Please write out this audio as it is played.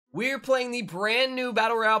We're playing the brand new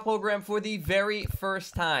Battle Royale program for the very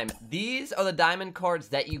first time. These are the diamond cards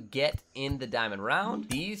that you get in the diamond round.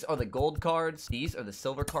 These are the gold cards. These are the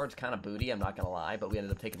silver cards. Kind of booty, I'm not gonna lie, but we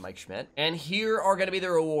ended up taking Mike Schmidt. And here are gonna be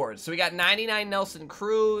the rewards. So we got 99 Nelson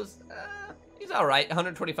Cruz. He's all right,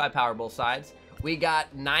 125 power both sides. We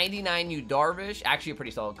got 99 Yu Darvish, actually a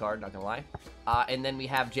pretty solid card, not gonna lie. And then we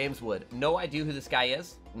have James Wood. No idea who this guy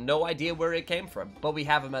is. No idea where it came from, but we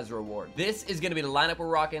have him as a reward. This is gonna be the lineup we're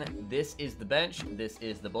rocking. This is the bench, this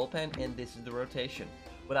is the bullpen, and this is the rotation.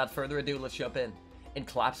 Without further ado, let's jump in and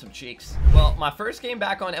clap some cheeks. Well, my first game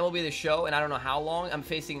back on MLB The Show, and I don't know how long, I'm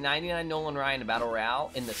facing 99 Nolan Ryan in Battle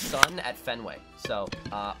Royale in the sun at Fenway. So,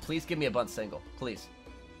 please give me a bunt single, please.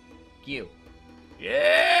 You.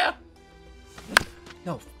 Yeah!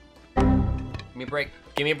 No. Give me a break.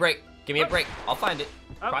 Give me a break. Give me a break. I'll find it.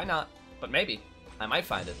 Probably not, but maybe. I might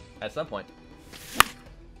find it at some point.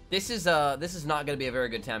 This is not gonna be a very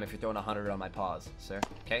good time if you're throwing 100 on my paws, sir.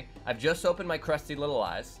 Okay? I've just opened my crusty little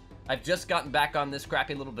eyes. I've just gotten back on this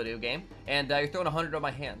crappy little video game, and you're throwing 100 on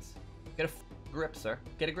my hands. Get a grip, sir.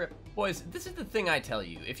 Get a grip. Boys, this is the thing I tell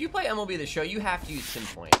you. If you play MLB The Show, you have to use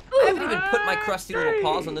pinpoint. I haven't even put my crusty little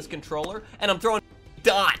paws on this controller, and I'm throwing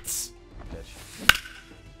dots. Bitch.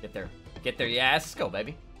 Get there. Get there. Yes. Let's go,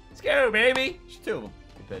 baby. Let's go, baby. There's two of them.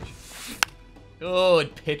 Good pitch.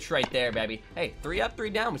 Good pitch right there, baby. Hey, 3 up, 3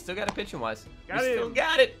 down. We still got a pitching wise. We still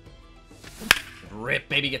got it. Rip,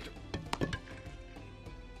 baby. Get through.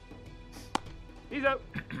 He's out.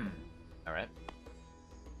 All right.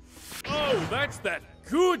 Oh, that's that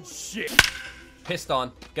good shit. Pissed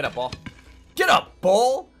on. Get up, ball. Get up,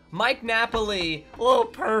 ball. Mike Napoli. Oh,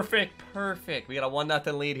 perfect, perfect. We got a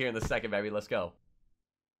 1-0 lead here in the second, baby. Let's go.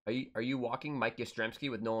 Are you walking Mike Yastrzemski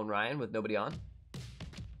with Nolan Ryan with nobody on?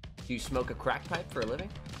 Do you smoke a crack pipe for a living?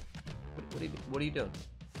 What are you doing?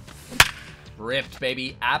 Ripped,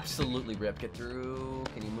 baby. Absolutely ripped. Get through.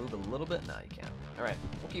 Can you move a little bit? No, you can't. All right.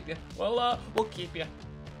 We'll keep you. We'll keep you.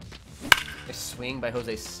 A swing by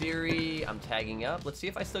Jose Siri. I'm tagging up. Let's see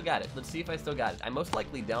if I still got it. Let's see if I still got it. I most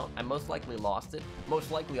likely don't. I most likely lost it.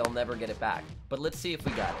 Most likely I'll never get it back. But let's see if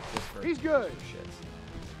we got it. Just for, he's good. Shits.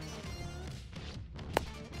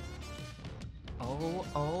 Oh,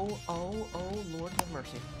 Lord have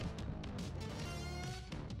mercy.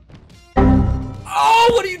 Oh,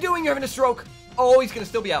 what are you doing? You're having a stroke. Oh, he's gonna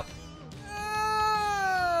still be out.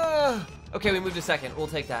 Okay, we moved to second. We'll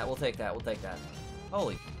take that. We'll take that. We'll take that.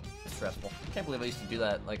 Holy, it's stressful. Can't believe I used to do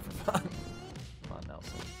that like for fun. Come on,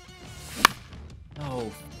 Nelson.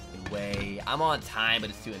 No way. I'm on time, but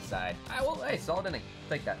it's too inside. All right, well, hey, solid inning.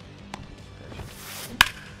 Take that.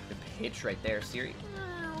 Good pitch right there, Siri.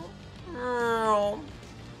 Good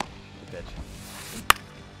pitch.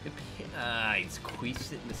 Good pitch. Ah, he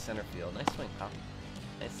squeezed it in the center field. Nice swing, pal.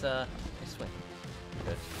 Nice swing.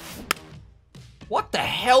 Good. What the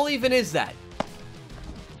hell even is that?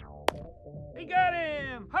 He got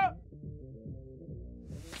him! Huh.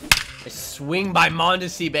 A swing by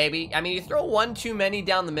Mondesi, baby. I mean, you throw one too many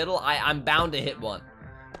down the middle, I'm bound to hit one.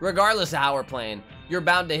 Regardless of how we're playing, you're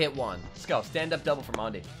bound to hit one. Let's go. Stand up double for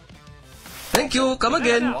Mondi. Thank you. Come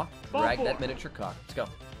again. Walk, drag that miniature cock. Let's go.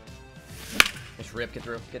 Just rip, get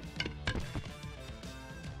through. Get.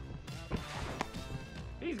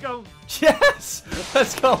 He's going. Yes!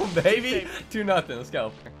 Let's go, baby. 2-0. Let's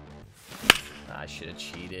go. I should have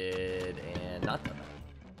cheated and not done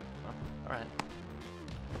that. Oh, all right.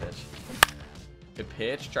 Pitch. Good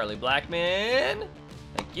pitch, Charlie Blackman.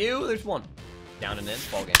 Thank you. There's one. Down and in.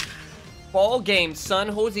 Ball game. Ball game, son.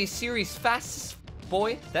 Jose Siri's fastest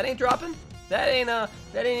boy. That ain't dropping. That ain't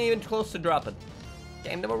even close to dropping.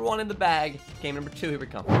 Game number 1 in the bag. Game number 2, here we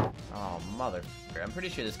come. Oh, mother. I'm pretty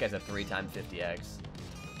sure this guy's a 3x 50x.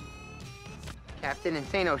 Captain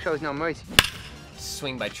Insano shows no mercy.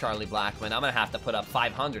 Swing by Charlie Blackman. I'm gonna have to put up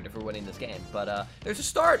 500 if we're winning this game. But there's a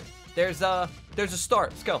start. There's a start.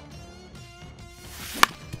 Let's go.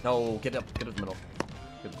 No, get up the middle.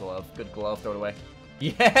 Good glove. Good glove. Throw it away.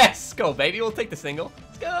 Yes, go baby. We'll take the single.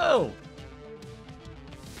 Let's go.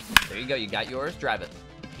 There you go. You got yours. Drive it.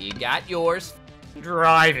 You got yours.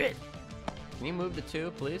 Drive it. Can you move to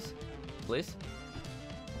 2, please? Please?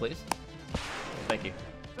 Please? Thank you.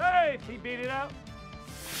 Hey, he beat it out.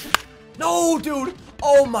 No, dude.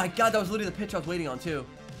 Oh my God, that was literally the pitch I was waiting on too.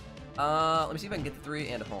 Let me see if I can get the 3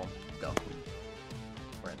 and a home. Go.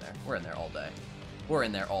 We're in there. We're in there all day. We're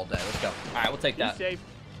in there all day. Let's go. All right, we'll take that. He's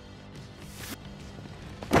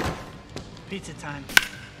safe. Pizza time.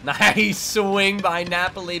 Nice swing by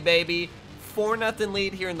Napoli, baby. 4-0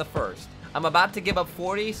 lead here in the first. I'm about to give up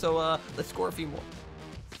 40, so let's score a few more.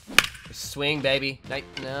 Swing, baby.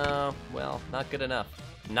 No, well, not good enough.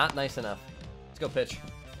 Not nice enough. Let's go pitch.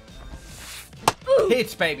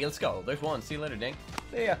 Pitch, baby. Let's go. There's one. See you later, Dink.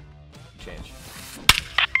 See ya. Change.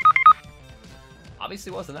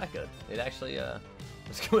 Obviously wasn't that good. It actually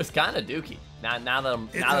was kind of dookie. Now that I'm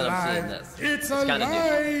seeing this, it's kind of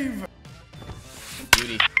dookie.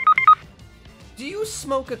 Beauty. Do you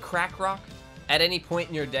smoke a crack rock at any point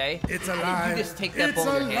in your day? It's How alive. did you just take that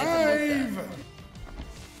ball in your hands and make that?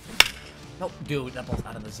 Nope, dude, that ball's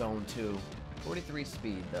out of the zone too. 43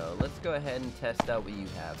 speed though. Let's go ahead and test out what you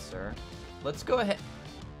have, sir. Let's go ahead.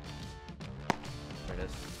 There it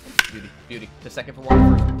is. Beauty, beauty. The second for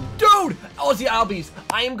one first. Dude! Aussie Albies,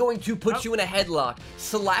 I am going to put you in a headlock.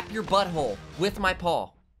 Slap your butthole with my paw.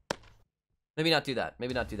 Maybe not do that.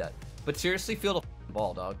 Maybe not do that. But seriously, field a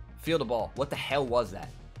ball, dog. Field a ball. What the hell was that?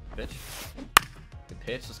 Pitch. Good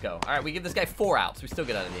pitch. Let's go. All right, we give this guy 4 outs. We still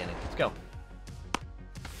get out of the inning. Let's go.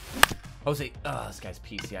 Jose. Oh, this guy's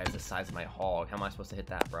PCI is the size of my hog. How am I supposed to hit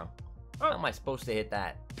that, bro? How am I supposed to hit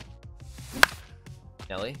that?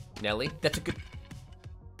 Nelly. Nelly. That's a good...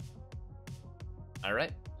 All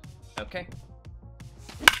right. Okay.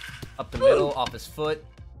 Up the middle, off his foot.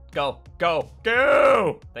 Go, go,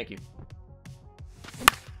 go! Thank you.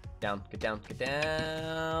 Down, get down, get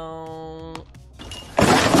down.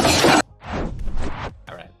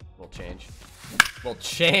 All right, we'll change. We'll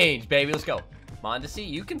change, baby. Let's go. Mondesi,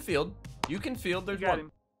 you can field. You can field. There's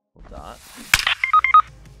one. Dot.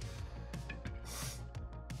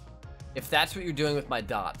 If that's what you're doing with my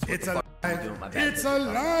dots, what the fuck are you doing with my bad It's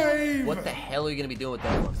alive! What the hell are you gonna be doing with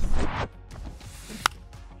those ones?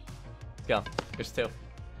 Let's go. Here's 2.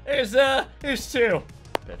 Here's 2.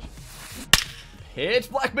 Pitch. Pitch,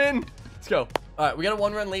 Blackman. Let's go. All right, we got a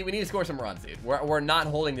 1-run lead. We need to score some runs, dude. We're not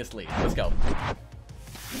holding this lead. Let's go.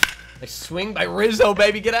 Nice swing by Rizzo,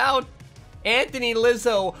 baby. Get out. Anthony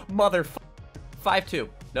Lizzo, mother. 5-2.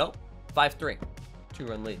 No, 5-3.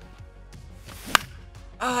 2-run lead.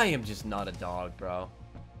 I am just not a dog, bro.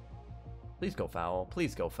 Please go foul.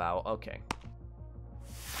 Please go foul. Okay.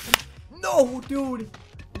 No, dude.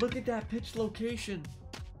 Look at that pitch location.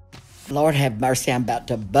 Lord have mercy, I'm about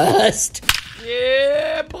to bust.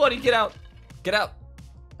 Yeah, buddy, get out. Get out.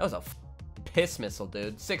 That was a piss missile,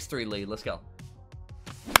 dude. 6-3 lead. Let's go.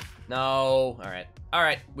 No. All right. All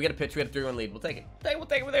right. We got a pitch. We got a 3-1 lead. We'll take it. We'll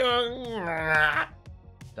take it.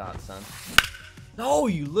 Dot, son. No,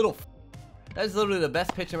 you little... That is literally the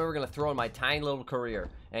best pitch I'm ever going to throw in my tiny little career.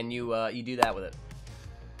 And you do that with it.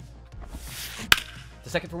 The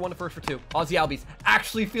second for 1, the first for 2. Aussie Albies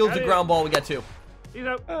actually fields a ground ball. We got 2. He's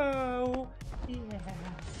up. Oh, yeah.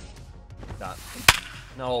 Dot.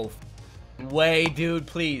 No way, dude.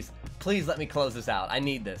 Please. Please let me close this out. I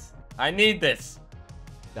need this. I need this.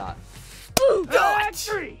 Dot. Dot.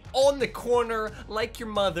 3. On the corner, like your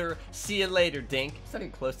mother. See you later, Dink. It's not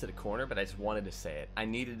even close to the corner, but I just wanted to say it. I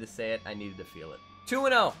needed to say it. I needed to feel it.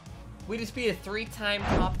 2-0. We just beat a 3-time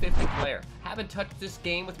top 50 player. Haven't touched this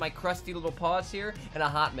game with my crusty little paws here in a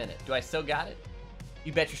hot minute. Do I still got it?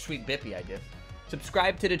 You bet your sweet bippy I did.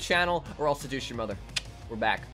 Subscribe to the channel or I'll seduce your mother. We're back.